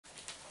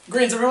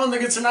Greetings everyone, the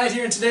Good Sir Knight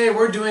here, and today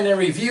we're doing a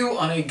review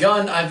on a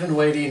gun I've been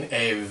waiting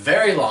a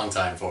very long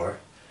time for.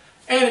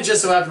 And it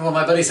just so happened one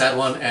of my buddies had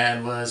one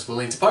and was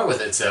willing to part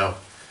with it, so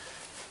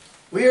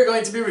we are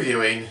going to be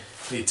reviewing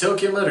the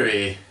Tokyo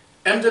Marui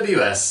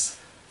MWS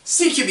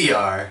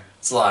CQBR.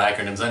 It's a lot of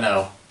acronyms, I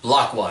know.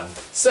 Block 1.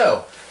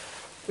 So,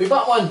 we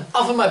bought one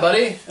off of my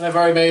buddy, and I've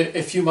already made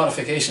a few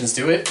modifications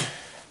to it.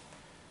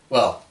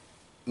 Well,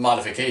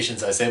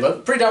 modifications I say,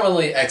 but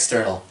predominantly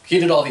external. He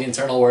did all the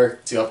internal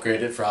work to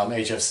upgrade it from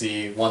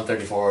HFC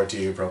 134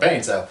 to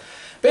propane. So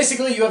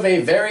basically you have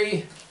a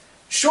very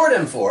short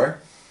M4.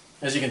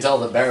 As you can tell,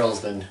 the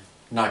barrel's been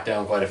knocked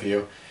down quite a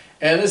few.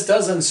 And this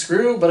does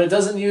unscrew, but it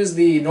doesn't use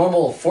the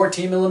normal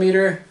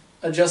 14mm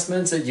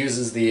adjustments. It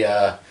uses the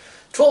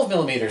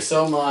 12mm.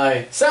 So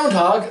my sound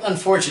hog,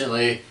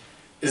 unfortunately,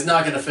 is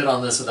not going to fit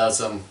on this without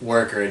some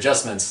work or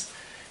adjustments.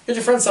 Get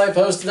your front sight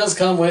post. It does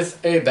come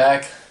with a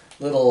back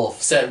little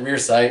set rear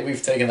sight.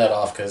 We've taken that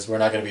off because we're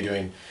not going to be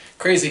doing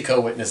crazy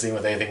co-witnessing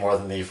with anything more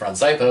than the front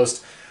sight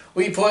post.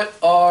 We put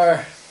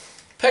our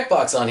PEC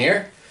box on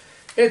here.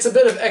 It's a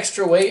bit of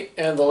extra weight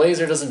and the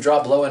laser doesn't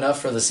drop low enough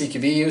for the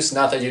CQB use.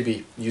 Not that you'd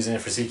be using it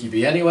for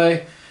CQB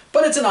anyway,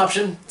 but it's an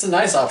option. It's a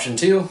nice option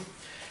too.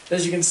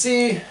 As you can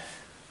see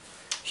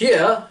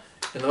here,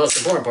 and the most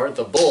important part,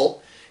 the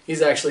bolt,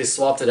 he's actually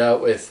swapped it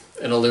out with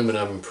an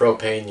aluminum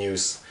propane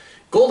use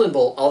golden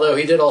bolt, although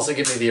he did also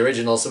give me the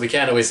original, so we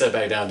can always set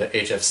back down to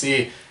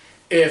HFC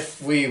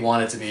if we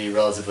want it to be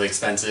relatively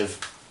expensive.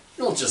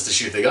 Well, just to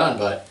shoot the gun,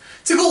 but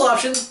it's a cool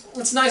option.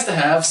 It's nice to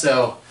have.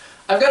 So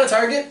I've got a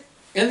target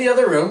in the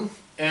other room,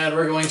 and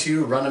we're going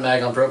to run a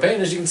mag on propane.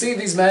 As you can see,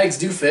 these mags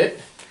do fit.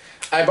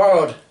 I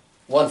borrowed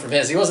one from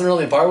his. He wasn't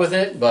really in par with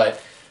it,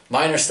 but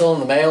mine are still in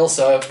the mail,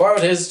 so I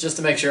borrowed his just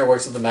to make sure it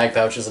works with the mag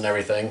pouches and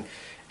everything.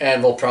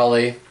 And we'll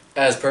probably,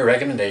 as per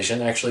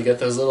recommendation, actually get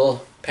those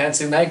little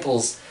pantsu mag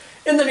pulls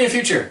in the near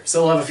future.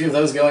 So we'll have a few of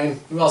those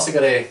going. We've also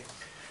got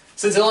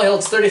since it only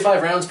holds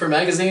 35 rounds per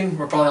magazine,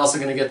 we're probably also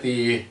going to get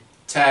the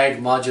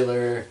tag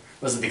modular,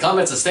 the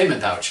combat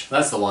sustainment pouch.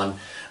 That's the one.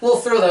 We'll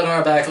throw that on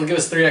our back. It'll give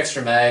us 3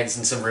 extra mags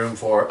and some room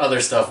for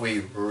other stuff we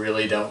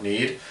really don't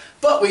need,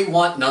 but we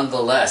want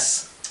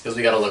nonetheless, because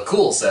we got to look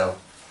cool. So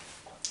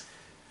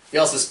we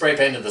also spray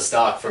painted the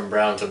stock from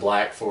brown to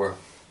black for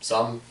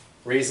some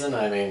reason.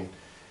 I mean,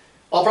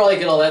 I'll probably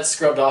get all that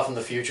scrubbed off in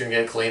the future and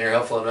get it cleaner.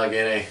 Hopefully I'm not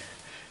getting any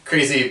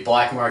crazy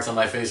black marks on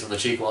my face from the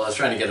cheek wall. I was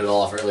trying to get it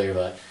all off earlier,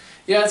 but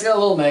yeah, it's got a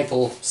little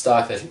Magpul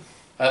stock that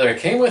either it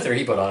came with or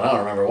he put on. I don't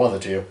remember, one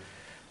of the two.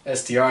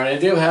 STR, and I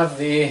do have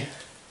the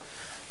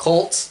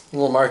Colt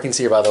little markings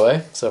here, by the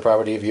way. So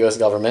property of U.S.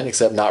 government,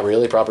 except not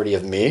really, property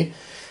of me.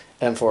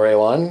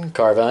 M4A1,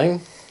 Carbine,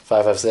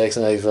 556,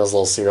 and I use those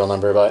little serial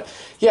number, but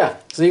yeah,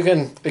 so you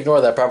can ignore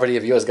that property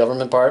of U.S.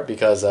 government part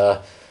because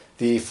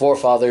the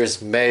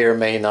forefathers may or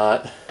may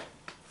not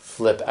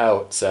flip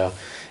out. So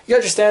you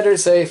got your standard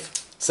safe,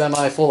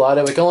 semi full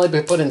auto. It can only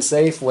be put in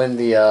safe when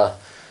the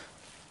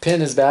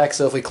pin is back,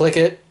 so if we click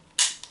it,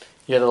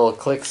 you get a little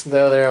click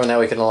there, and now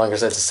we can no longer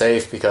set to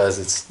safe because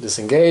it's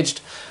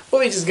disengaged.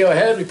 But we just go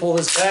ahead, we pull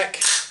this back,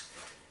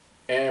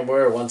 and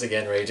we're once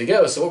again ready to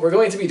go. So what we're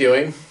going to be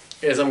doing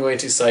is I'm going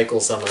to cycle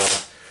some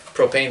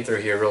propane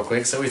through here real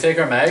quick. So we take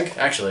our mag,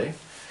 actually,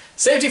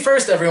 safety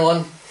first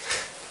everyone,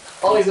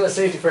 always go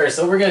safety first.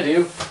 So what we're going to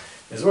do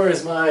is, where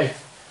is my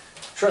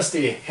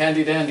trusty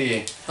handy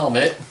dandy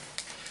helmet?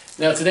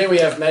 Now today we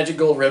have magic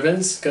gold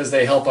ribbons because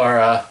they help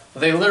our,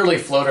 they literally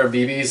float our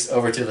BBs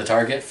over to the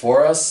target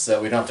for us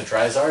so we don't have to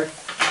try as hard.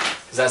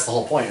 Because that's the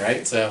whole point,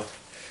 right? So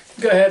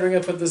go ahead, we're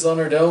going to put this on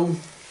our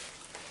dome.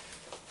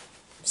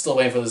 Still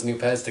waiting for those new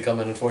pads to come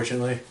in,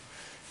 unfortunately.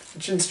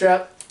 Chin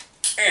strap.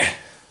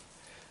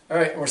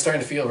 Alright, we're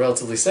starting to feel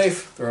relatively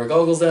safe. Throw our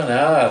goggles down.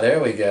 Ah, there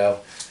we go.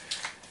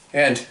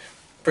 And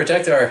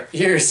protect our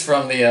ears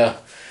from the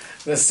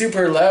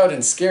super loud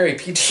and scary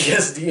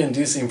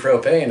PTSD-inducing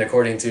propane,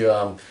 according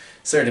to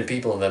certain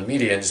people in the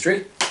media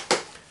industry.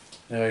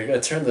 Now we're going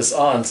to turn this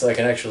on so I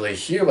can actually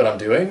hear what I'm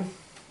doing.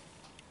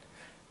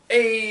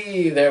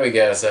 Hey, there we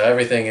go. So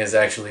everything is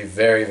actually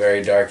very,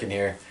 very dark in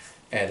here,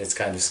 and it's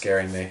kind of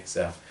scaring me.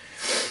 So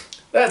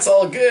that's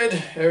all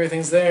good.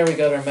 Everything's there. We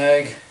got our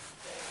mag.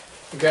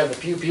 We grab the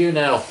pew-pew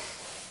now.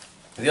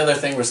 The other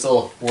thing we're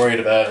still worried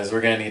about is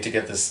we're going to need to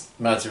get this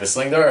mounted to a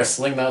sling. There are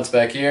sling mounts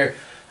back here.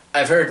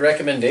 I've heard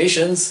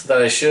recommendations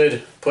that I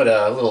should put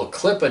a little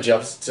clip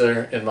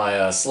adjuster in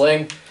my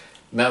sling,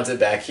 mount it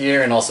back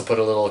here, and also put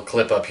a little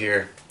clip up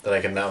here that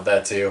I can mount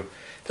that to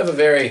have a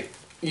very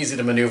easy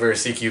to maneuver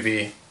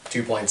CQB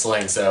 2-point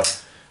sling. So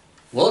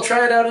we'll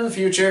try it out in the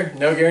future.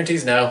 No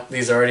guarantees now.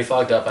 These are already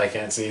fogged up, I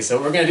can't see. So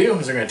what we're going to do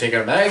is we're going to take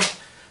our mag,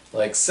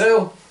 like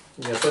so.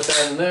 We're going to put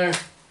that in there,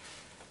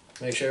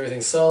 make sure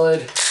everything's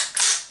solid,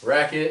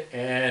 rack it,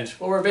 and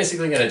what we're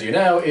basically going to do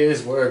now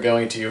is we're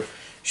going to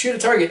shoot a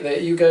target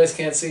that you guys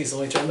can't see. So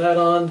let me turn that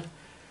on.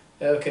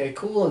 Okay,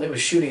 cool, and it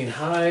was shooting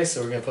high,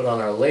 so we're going to put on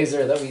our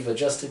laser that we've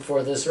adjusted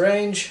for this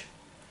range.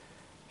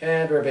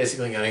 And we're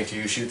basically going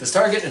to shoot this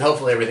target, and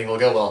hopefully everything will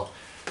go well.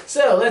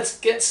 So, let's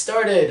get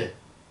started.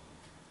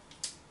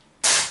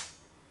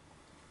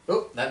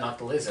 Oh, that knocked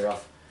the laser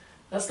off.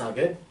 That's not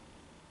good.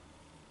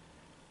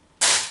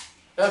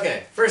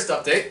 Okay, first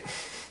update.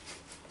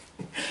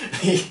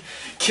 The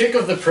kick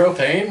of the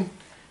propane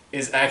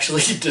is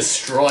actually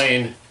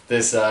destroying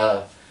this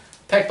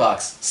PEC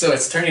box. So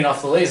it's turning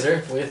off the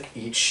laser with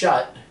each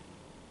shot.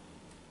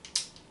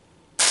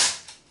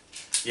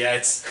 Yeah,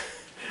 it's...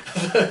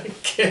 the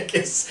kick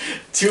is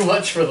too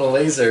much for the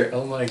laser.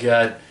 Oh my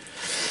god.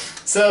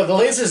 So the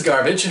laser's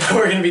garbage.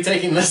 We're going to be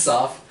taking this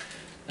off.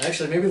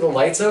 Actually, maybe the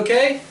light's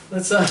okay?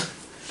 Let's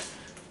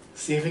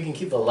see if we can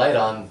keep the light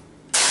on.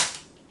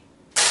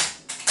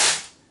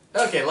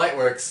 Okay, light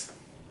works.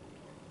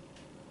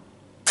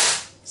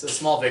 So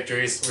small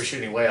victories. We're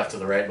shooting way off to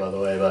the right, by the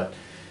way, but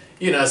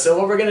you know, so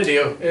what we're going to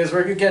do is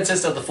we're going to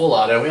test out the full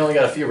auto. We only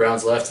got a few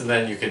rounds left, and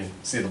then you can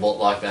see the bolt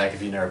lock back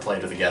if you never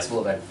played with a gas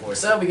bullet back before.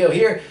 So we go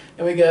here,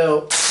 and we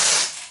go...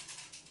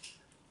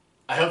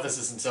 I hope this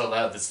isn't so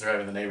loud that's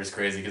driving the neighbors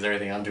crazy, because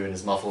everything I'm doing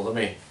is muffled. Let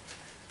me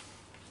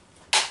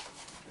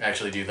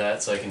actually do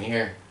that so I can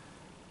hear.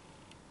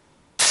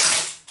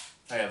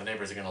 Oh yeah, the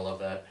neighbors are going to love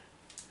that.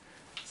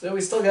 So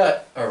we still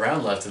got a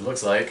round left, it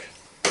looks like.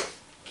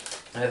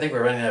 And I think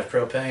we're running out of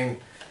propane.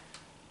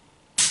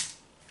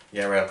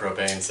 Yeah, we're out of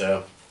propane,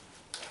 so...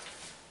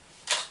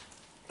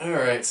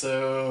 Alright,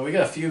 so we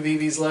got a few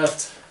BBs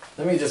left.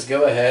 Let me just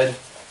go ahead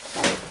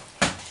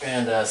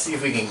and see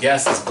if we can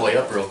gas this boy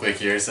up real quick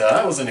here. So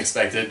that wasn't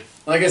expected.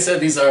 Like I said,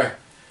 these are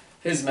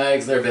his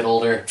mags, they're a bit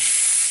older.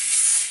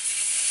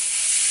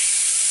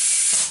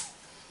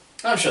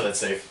 I'm sure that's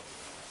safe.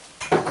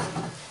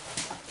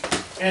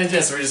 And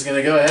yes, we're just going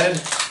to go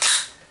ahead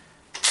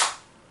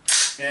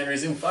and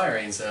resume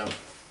firing, so...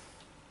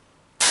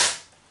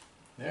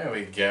 There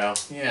we go.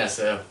 Yeah,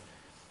 so...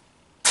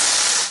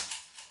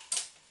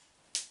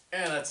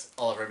 And that's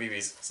all of our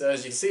BBs. So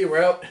as you can see,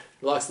 we're out.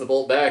 Locks the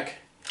bolt back.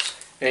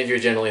 And you're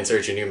generally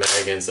insert your new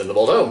mag and send the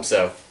bolt home.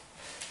 So,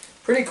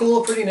 pretty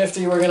cool, pretty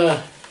nifty. We're going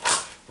to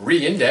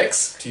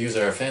re-index, to use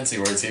our fancy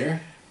words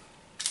here.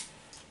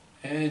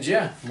 And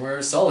yeah,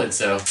 we're solid,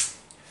 so...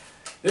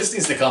 This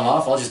needs to come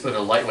off. I'll just put a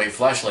lightweight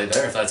flashlight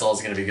there if that's all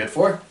it's going to be good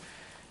for.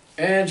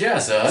 And yeah,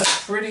 so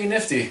that's pretty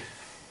nifty.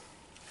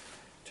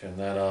 Turn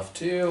that off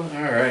too.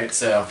 Alright,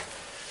 so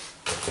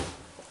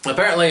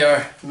apparently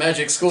our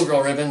magic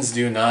schoolgirl ribbons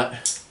do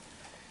not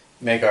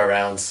make our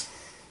rounds,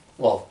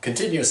 well,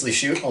 continuously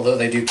shoot, although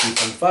they do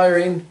keep on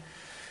firing.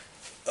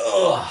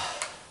 Ugh.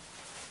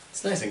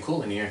 It's nice and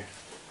cool in here.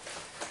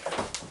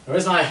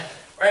 Where's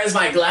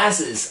my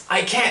glasses?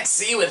 I can't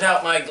see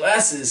without my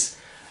glasses.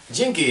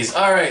 Jinkies.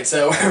 Alright,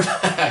 so we're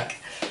back.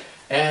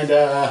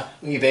 And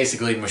we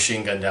basically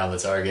machine gun down the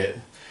target.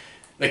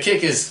 The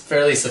kick is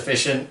fairly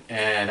sufficient,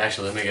 and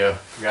actually let me go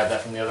grab that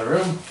from the other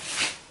room.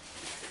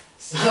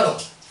 So,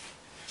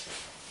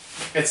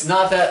 it's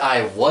not that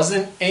I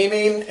wasn't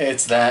aiming,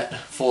 it's that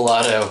full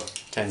auto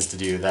tends to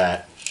do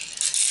that.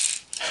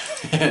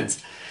 And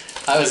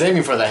I was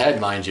aiming for the head,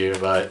 mind you,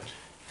 but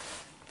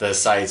the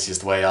sight's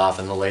just way off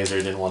and the laser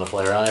didn't want to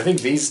play around. I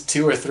think these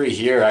 2 or 3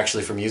 here are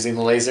actually from using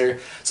the laser.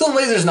 So the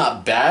laser's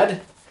not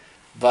bad,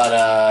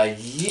 but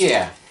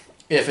yeah.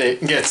 If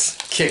it gets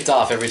kicked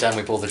off every time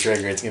we pull the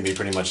trigger, it's going to be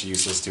pretty much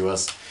useless to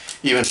us,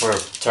 even for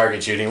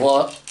target shooting. Well,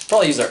 I'll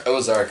probably use our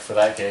Ozark for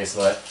that case,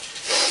 but...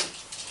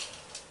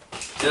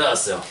 Yeah,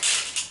 so...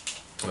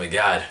 Oh my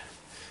god.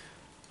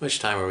 Which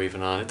time are we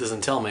even on? It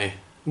doesn't tell me.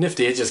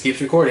 Nifty, it just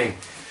keeps recording.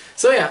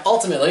 So yeah,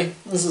 ultimately,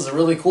 this is a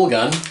really cool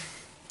gun.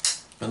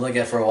 Been looking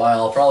at it for a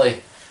while. I'll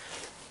probably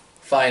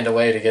find a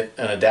way to get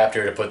an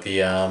adapter to put the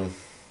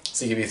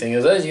CQB thing.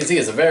 As you can see,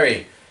 it's a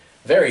very,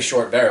 very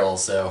short barrel,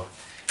 so...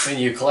 When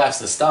you collapse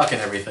the stock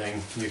and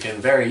everything, you can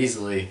very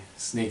easily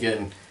sneak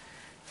in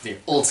the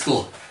old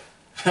school,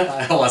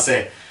 I don't want to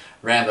say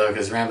Rambo,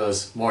 because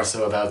Rambo's more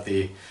so about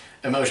the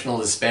emotional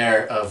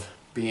despair of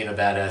being a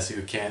badass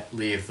who can't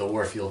leave the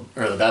warfield,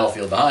 or the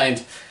battlefield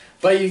behind,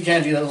 but you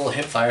can do that little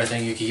hip fire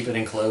thing, you keep it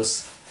in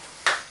close,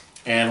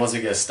 and once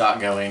we get a stock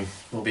going,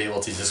 we'll be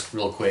able to just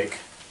real quick,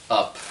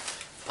 up,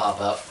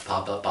 pop up,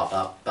 pop up, pop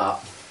up,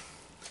 pop.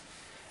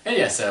 And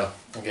yeah, so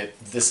I'll get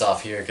this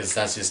off here, because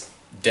that's just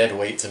dead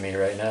weight to me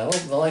right now. Oh,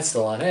 the light's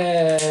still on.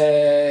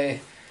 Hey!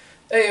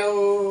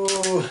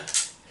 Hey-oh!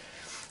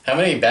 How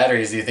many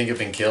batteries do you think have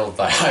been killed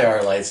by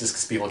IR lights just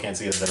because people can't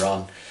see that they're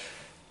on?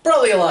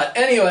 Probably a lot.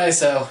 Anyway,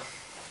 so...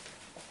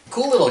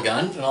 Cool little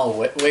gun in all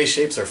ways,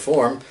 shapes, or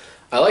form.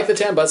 I like the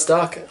tan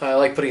buttstock. I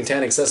like putting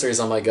tan accessories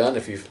on my gun,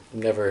 if you've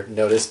never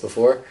noticed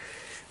before.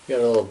 We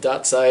got a little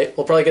dot sight.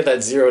 We'll probably get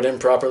that zeroed in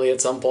properly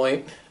at some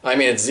point. I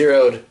mean, it's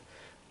zeroed,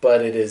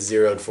 but it is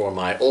zeroed for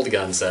my old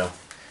gun, so...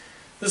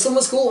 This one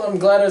was cool. I'm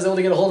glad I was able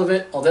to get a hold of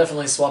it. I'll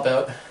definitely swap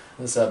out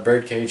this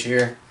bird cage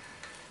here.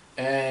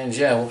 And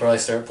yeah, we'll probably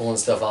start pulling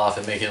stuff off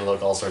and making it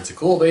look all sorts of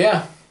cool. But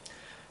yeah,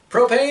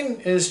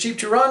 propane is cheap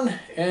to run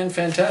and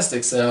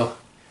fantastic. So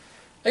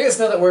I guess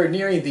now that we're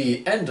nearing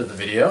the end of the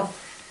video,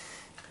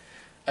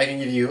 I can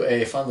give you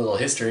a fun little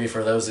history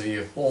for those of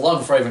you. Well, long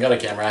before I even got a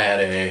camera, I had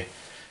a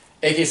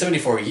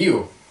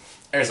AK-74U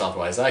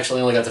airsoft-wise. I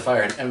actually only got to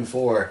fire an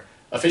M4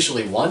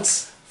 officially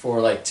once for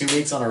like 2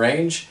 weeks on a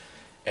range.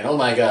 And oh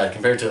my god,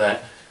 compared to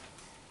that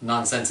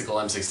nonsensical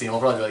M16, we'll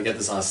probably be able to get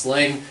this on a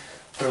sling,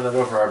 throw that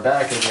over our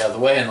back, it'll be out of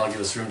the way, and it'll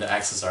give us room to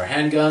access our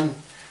handgun.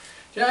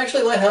 Yeah, I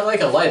actually like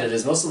how light it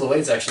is. Most of the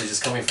weight's actually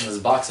just coming from this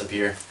box up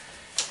here.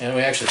 And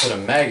we actually put a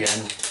mag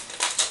in.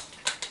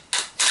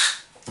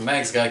 The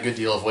mag's got a good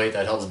deal of weight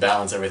that helps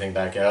balance everything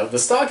back out. The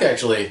stock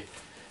actually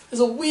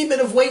has a wee bit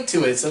of weight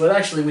to it, so it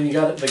actually, when you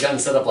got the gun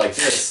set up like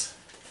this,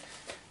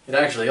 it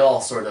actually all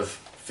sort of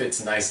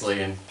fits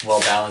nicely and well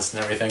balanced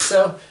and everything.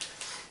 So,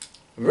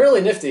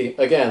 really nifty.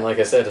 Again, like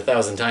I said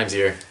 1,000 times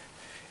here.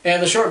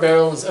 And the short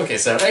barrel is, okay,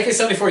 so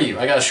AK-74U.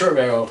 I got a short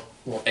barrel,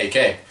 well,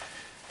 AK.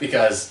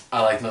 Because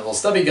I like my little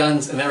stubby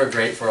guns, and they were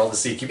great for all the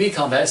CQB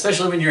combat,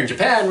 especially when you're in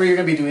Japan, where you're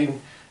going to be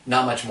doing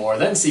not much more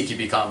than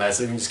CQB combat,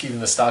 so you can just keep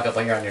the stock up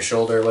like you're on your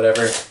shoulder or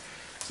whatever.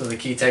 So the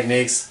key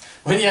techniques.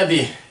 When you had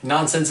the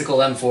nonsensical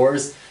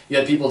M4s, you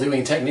had people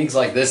doing techniques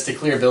like this to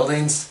clear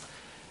buildings,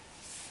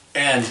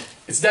 and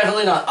it's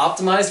definitely not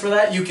optimized for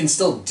that. You can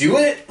still do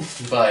it,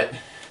 but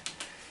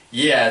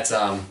yeah, it's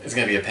going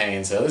to be a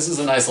pain. So this is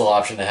a nice little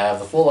option to have.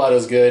 The full auto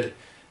is good.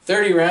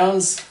 30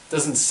 rounds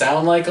doesn't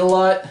sound like a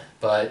lot,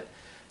 but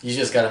you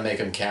just gotta make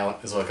them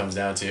count, is what it comes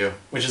down to.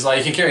 Which is why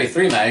you can carry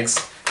 3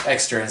 mags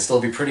extra and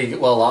still be pretty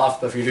well off,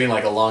 but if you're doing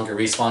like a longer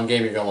respawn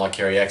game, you're gonna want to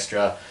carry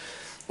extra.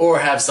 Or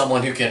have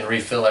someone who can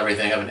refill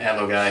everything, have an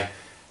ammo guy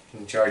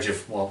in charge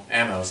of, well,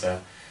 ammo, so.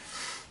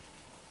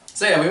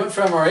 So yeah, we went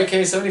from our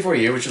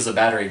AK-74U, which was a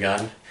battery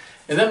gun,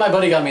 and then my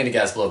buddy got me into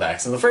gas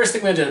blowbacks. And the first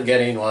thing we ended up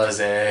getting was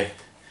a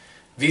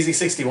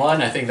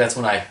VZ61. I think that's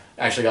when I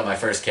actually got my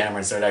first camera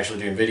and started actually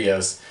doing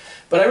videos.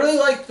 But I really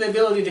liked the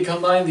ability to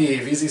combine the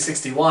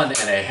VZ61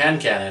 and a hand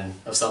cannon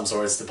of some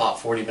sorts to pop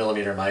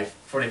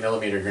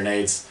 40mm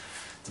grenades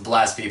to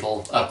blast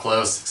people up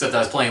close, except I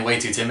was playing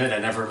way too timid. I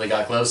never really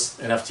got close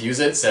enough to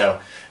use it, so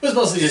it was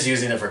mostly just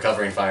using it for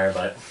covering fire,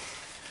 but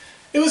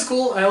it was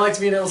cool. I liked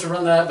being able to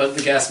run that, but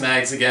the gas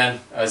mags, again,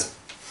 I was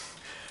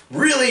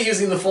really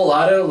using the full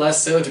auto,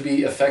 less so to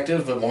be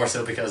effective, but more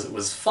so because it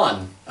was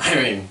fun. I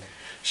mean,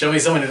 show me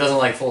someone who doesn't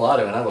like full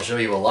auto and I will show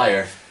you a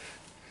liar.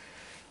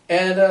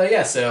 And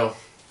yeah, so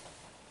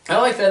I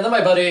like that. And then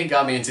my buddy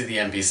got me into the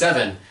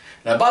MP7.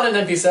 And I bought an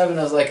MP7 and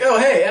I was like, oh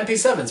hey,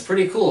 MP7's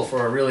pretty cool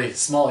for a really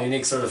small,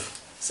 unique sort of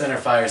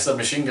centerfire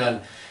submachine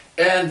gun.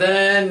 And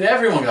then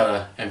everyone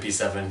got an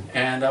MP7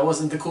 and I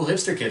wasn't the cool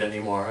hipster kid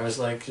anymore. I was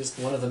like just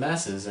one of the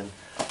masses and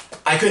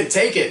I couldn't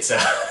take it, so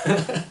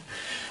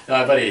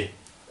my buddy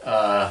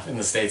in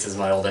the States is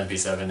my old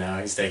MP7 now.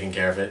 He's taking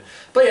care of it.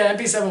 But yeah,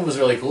 MP7 was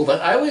really cool,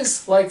 but I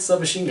always liked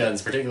submachine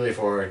guns, particularly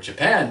for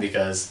Japan,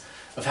 because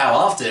of how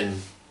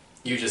often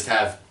you just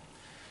have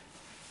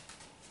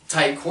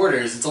tight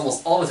quarters. It's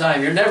almost all the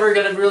time. You're never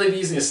going to really be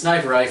using a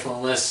sniper rifle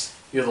unless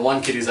you're the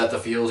one kid who's at the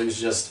field who's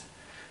just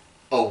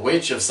a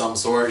witch of some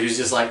sort, who's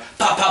just like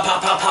pop, pop,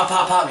 pop, pop, pop,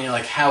 pop, pop, and you're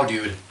like, how,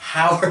 dude?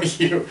 How are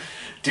you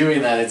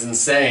doing that? It's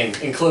insane.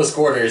 In close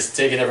quarters,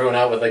 taking everyone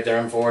out with like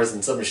their M4s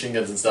and submachine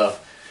guns and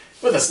stuff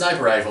with a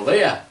sniper rifle. But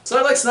yeah, so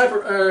I like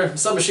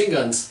submachine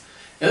guns.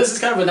 And this is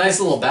kind of a nice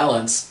little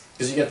balance,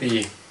 because you get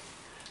the,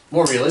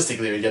 more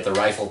realistically, you get the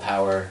rifle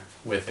power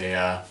with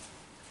a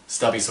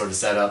stubby sort of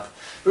setup.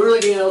 But really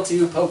being able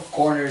to poke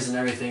corners and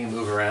everything and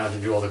move around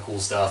and do all the cool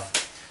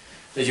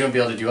stuff that you wouldn't be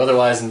able to do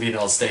otherwise, and being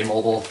able to stay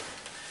mobile.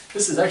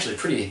 This is actually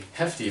pretty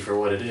hefty for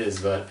what it is,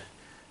 but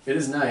it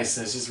is nice,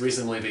 and it's just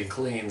recently been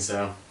cleaned,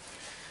 so.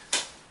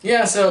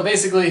 Yeah, so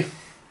basically,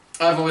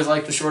 I've always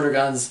liked the shorter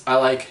guns. I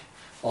like,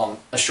 well, I'm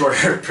a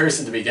shorter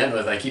person to begin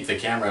with. I keep the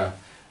camera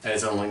at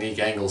its own unique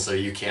angle so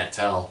you can't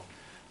tell,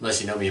 unless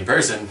you know me in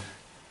person.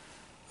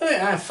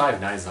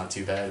 5'9" is not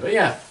too bad, but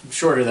yeah, I'm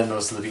shorter than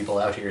most of the people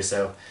out here,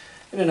 so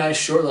in a nice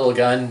short little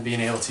gun, being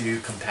able to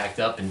compact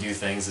up and do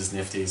things is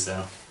nifty,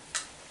 so.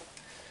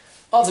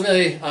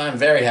 Ultimately, I'm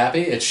very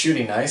happy. It's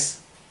shooting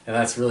nice, and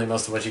that's really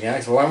most of what you can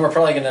ask for. And we're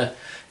probably gonna,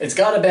 it's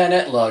got a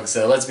bayonet lug,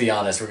 so let's be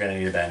honest, we're gonna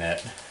need a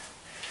bayonet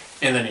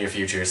in the near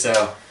future,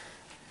 so.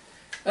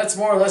 That's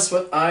more or less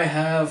what I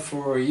have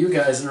for you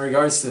guys in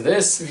regards to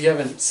this. If you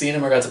haven't seen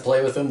them or got to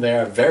play with them, they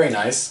are very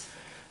nice.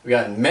 We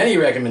got many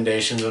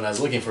recommendations when I was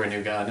looking for a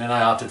new gun, and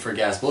I opted for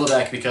gas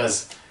blowback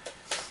because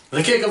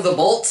the kick of the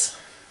bolt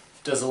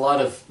does a lot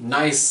of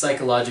nice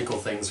psychological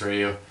things for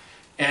you,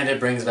 and it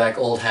brings back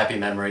old happy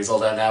memories,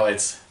 although now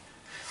it's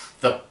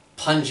the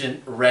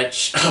pungent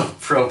wretch of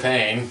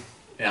propane.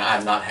 Yeah,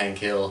 I'm not Hank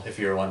Hill, if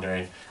you were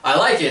wondering. I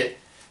like it,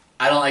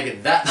 I don't like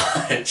it that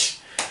much.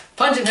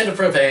 Pungent hint of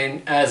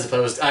propane, as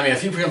opposed to, I mean,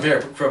 if you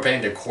compare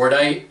propane to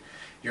cordite,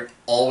 you're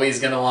always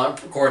going to want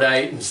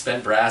cordite and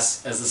spent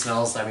brass as the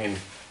smells. I mean,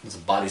 there's a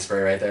body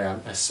spray right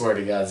there. I swear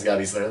to God, it's got to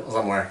be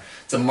somewhere.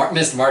 It's a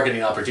missed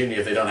marketing opportunity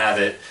if they don't have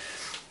it.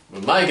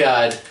 But my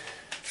God,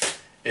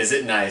 is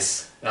it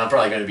nice. And I'm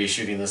probably going to be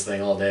shooting this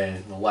thing all day,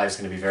 and my wife's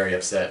going to be very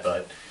upset,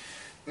 but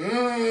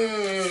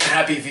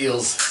happy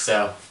feels.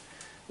 So,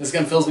 this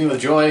gun fills me with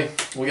joy.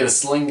 We'll get a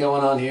sling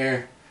going on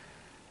here.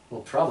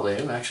 We'll probably,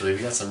 actually,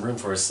 we got some room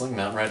for a sling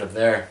mount right up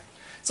there.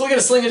 So we'll get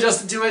a sling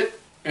adjusted to it,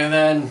 and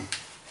then,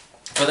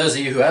 for those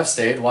of you who have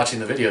stayed watching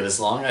the video this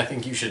long, I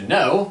think you should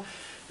know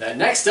that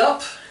next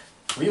up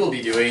we will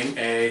be doing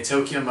a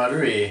Tokyo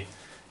Marui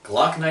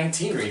Glock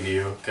 19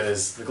 review,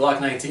 because the Glock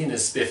 19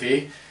 is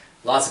spiffy.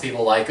 Lots of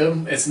people like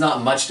them. It's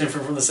not much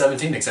different from the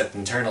 17, except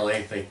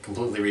internally. They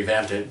completely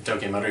revamped it,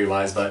 Tokyo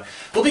Marui-wise, but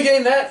we'll be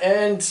getting that,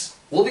 and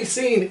we'll be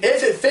seeing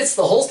if it fits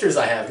the holsters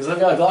I have, because I've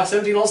got a Glock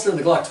 17 holster and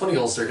the Glock 20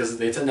 holster, because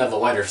they tend to have the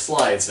wider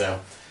slide,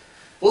 so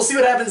we'll see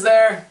what happens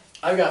there.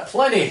 I've got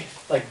plenty,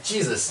 like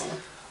Jesus.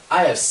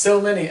 I have so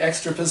many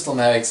extra pistol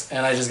mags,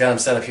 and I just got them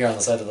set up here on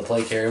the side of the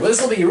plate carrier. But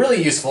this will be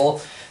really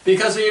useful,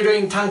 because when you're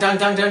doing tong tong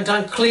tong tong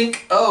tong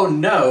clink, oh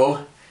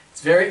no,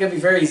 it's gonna be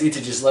very easy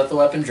to just let the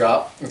weapon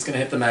drop. It's gonna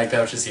hit the mag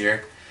pouches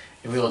here,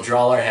 and we will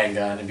draw our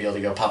handgun and be able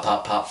to go pop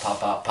pop pop pop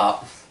pop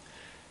pop.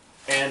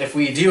 And if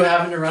we do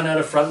happen to run out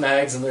of front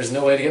mags and there's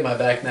no way to get my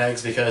back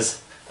mags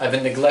because I've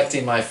been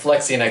neglecting my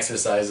flexing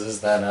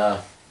exercises, then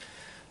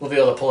we'll be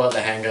able to pull out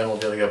the handgun. We'll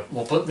be able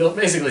to go. We'll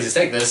basically just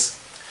take this.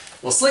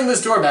 We'll sling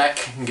this door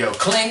back and go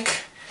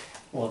clink.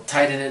 We'll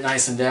tighten it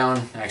nice and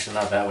down. Actually,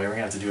 not that way. We're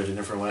gonna have to do it a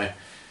different way.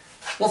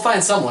 We'll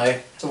find some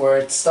way to where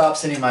it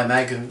stops hitting my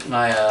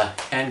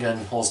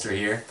handgun holster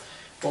here.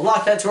 We'll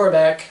lock that door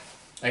back.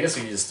 I guess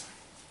we can just.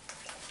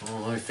 Well,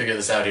 let me figure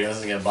this out here. This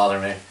isn't gonna bother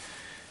me.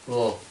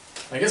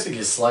 I guess we can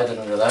just slide it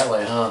under that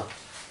way, huh?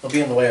 It'll be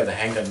in the way of the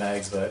handgun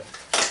mags, but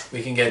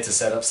we can get it to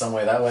set up some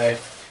way that way.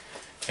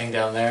 Hang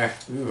down there.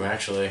 Ooh,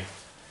 actually.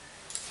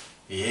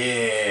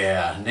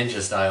 Yeah, ninja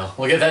style.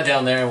 We'll get that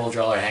down there and we'll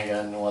draw our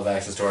handgun and we'll have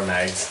access to our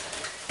mags.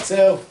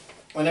 So,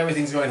 when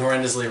everything's going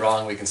horrendously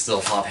wrong, we can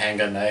still pop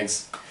handgun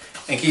mags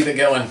and keep it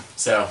going.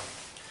 So,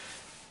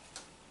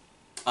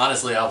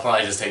 honestly, I'll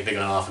probably just take the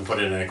gun off and put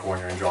it in a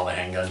corner and draw the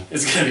handgun.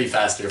 It's gonna be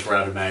faster if we're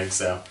out of mags,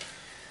 so.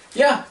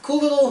 Yeah,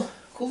 cool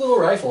little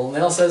rifle. And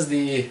it also has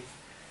the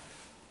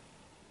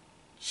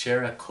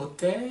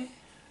Characote?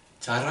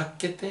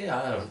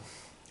 Charakete?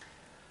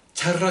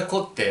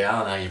 Characote, I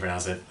don't know how you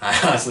pronounce it. I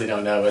honestly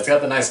don't know, but it's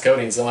got the nice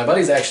coating. So my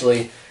buddy's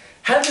actually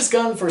had this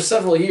gun for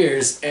several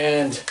years,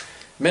 and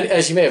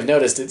as you may have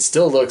noticed, it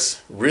still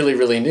looks really,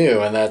 really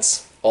new, and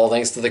that's all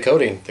thanks to the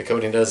coating. The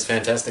coating does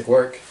fantastic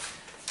work.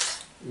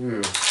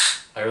 Ooh,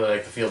 I really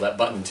like the feel of that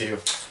button too.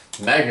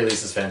 The mag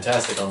release is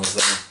fantastic on this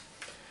thing.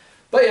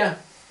 But yeah,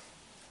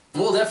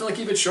 we'll definitely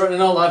keep it short. I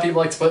know a lot of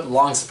people like to put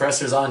long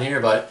suppressors on here,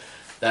 but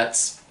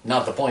that's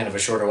not the point of a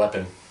shorter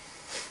weapon.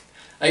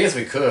 I guess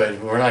we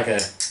could. We're not going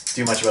to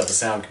do much about the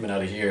sound coming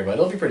out of here, but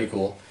it'll be pretty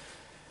cool.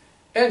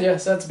 And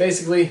yes, that's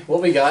basically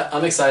what we got.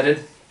 I'm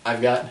excited.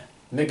 I've got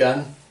my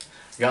gun,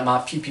 I've got my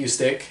pew pew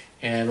stick,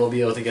 and we'll be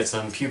able to get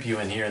some pew pew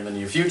in here in the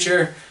near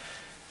future.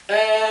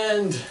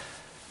 And,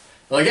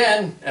 well,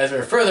 again, as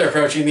we're further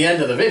approaching the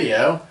end of the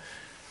video,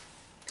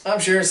 I'm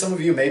sure some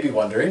of you may be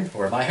wondering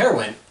where my hair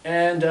went.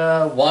 And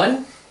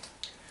one,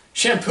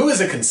 shampoo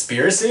is a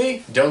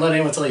conspiracy. Don't let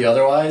anyone tell you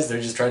otherwise.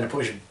 They're just trying to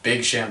push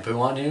big shampoo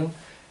on you.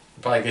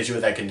 They'll probably get you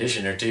with that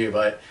conditioner too,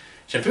 but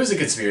shampoo's a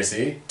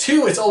conspiracy.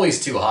 Two, it's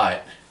always too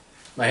hot.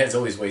 My head's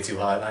always way too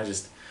hot. And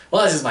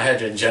well, that's just my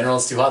head in general.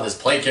 It's too hot. This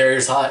plate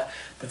carrier's hot.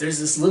 But there's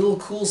this little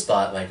cool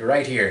spot, like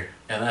right here.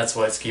 And that's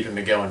what's keeping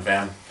me going,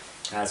 fam.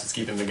 That's what's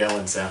keeping me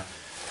going, so.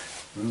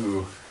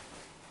 Ooh.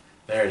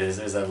 There it is.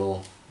 There's that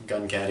little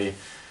gun caddy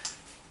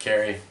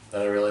carry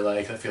that I really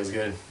like. That feels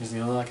good. Just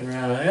knocking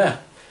around. Yeah.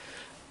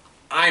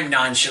 I'm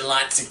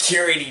nonchalant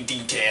security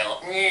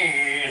detail.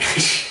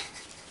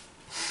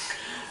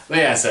 But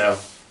yeah, so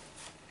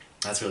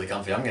that's really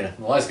comfy. My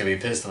wife's gonna be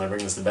pissed when I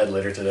bring this to bed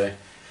later today.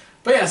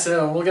 But yeah,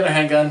 so we'll get a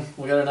handgun.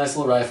 We'll get a nice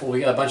little rifle. We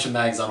got a bunch of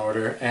mags on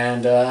order,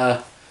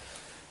 and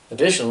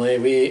additionally,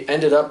 we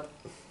ended up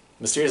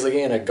mysteriously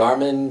getting a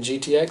Garmin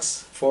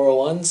GTX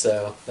 401.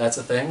 So that's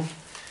a thing.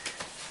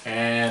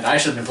 And I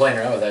actually been playing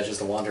around with that just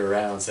to wander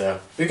around, so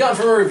we've gone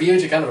from a review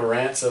to kind of a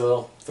rant, so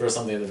we'll throw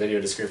something in the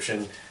video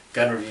description.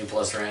 Gun review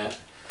plus rant.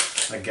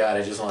 My god,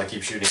 I just want to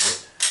keep shooting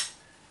it.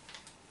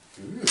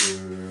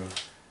 Ooh.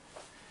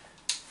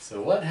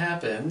 So what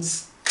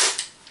happens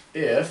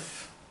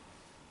if...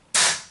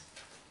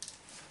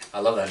 I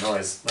love that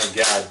noise. My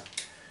god.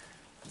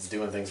 It's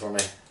doing things for me.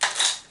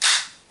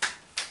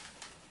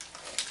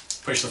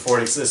 Push the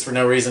forward assist for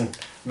no reason.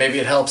 Maybe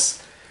it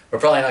helps. We're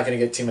probably not going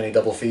to get too many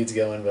double feeds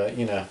going, but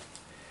you know.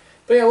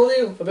 But yeah, we'll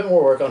do a bit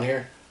more work on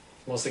here.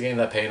 Mostly getting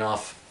that paying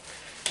off.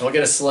 And we'll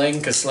get a sling,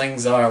 because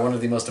slings are one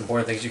of the most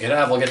important things you can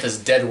have. We'll get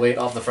this dead weight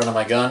off the front of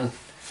my gun.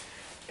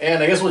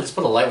 And I guess we'll just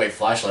put a lightweight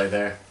flashlight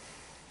there.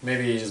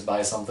 Maybe you just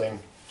buy something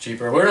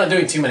cheaper. We're not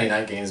doing too many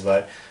night games,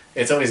 but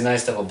it's always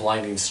nice to have a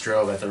blinding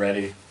strobe at the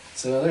ready.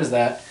 So there's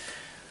that.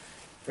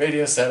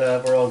 Radio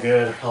setup, we're all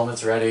good.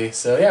 Helmet's ready.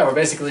 So yeah, we're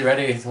basically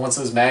ready. Once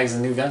those mags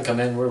and new gun come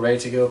in, we're ready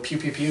to go pew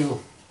pew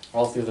pew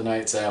all through the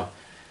night. So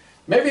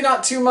maybe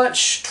not too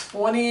much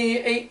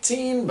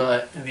 2018,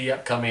 but the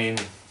upcoming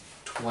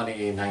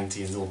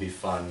 2019 will be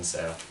fun.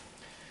 So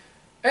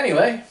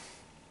anyway,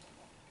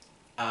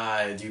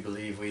 I do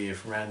believe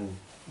we've run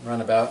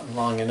about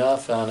long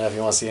enough. I don't know if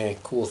you want to see any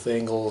cool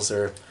thingles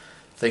or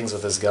things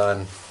with this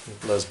gun.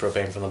 It blows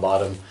propane from the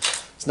bottom.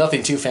 There's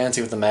nothing too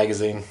fancy with the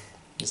magazine.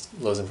 Just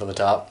blows in from the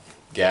top.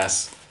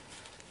 Gas.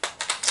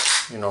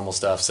 Your normal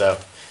stuff. So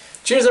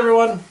Cheers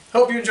everyone!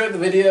 Hope you enjoyed the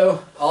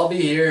video. I'll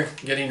be here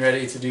getting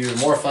ready to do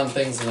more fun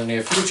things in the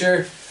near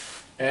future.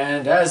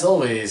 And as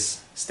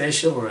always, stay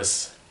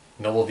chivalrous,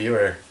 noble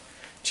viewer.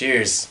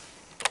 Cheers.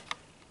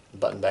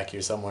 Button back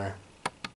here somewhere.